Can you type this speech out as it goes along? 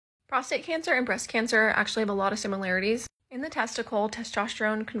Prostate cancer and breast cancer actually have a lot of similarities. In the testicle,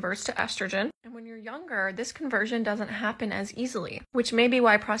 testosterone converts to estrogen, and when you're younger, this conversion doesn't happen as easily, which may be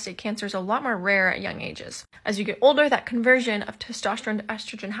why prostate cancer is a lot more rare at young ages. As you get older, that conversion of testosterone to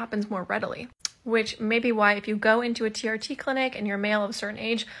estrogen happens more readily, which may be why if you go into a TRT clinic and you're male of a certain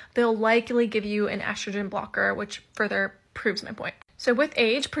age, they'll likely give you an estrogen blocker, which further proves my point. So with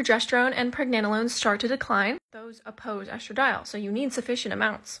age, progesterone and pregnenolone start to decline. Those oppose estradiol, so you need sufficient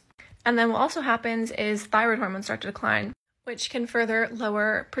amounts. And then what also happens is thyroid hormones start to decline, which can further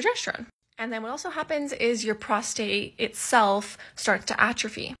lower progesterone. And then what also happens is your prostate itself starts to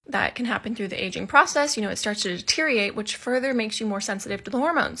atrophy. That can happen through the aging process. It starts to deteriorate, which further makes you more sensitive to the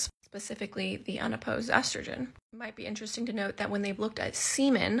hormones, specifically the unopposed estrogen. It might be interesting to note that when they've looked at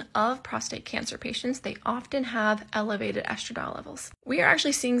semen of prostate cancer patients, they often have elevated estradiol levels. We are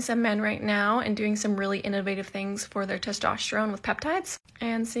actually seeing some men right now and doing some really innovative things for their testosterone with peptides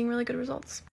and seeing really good results.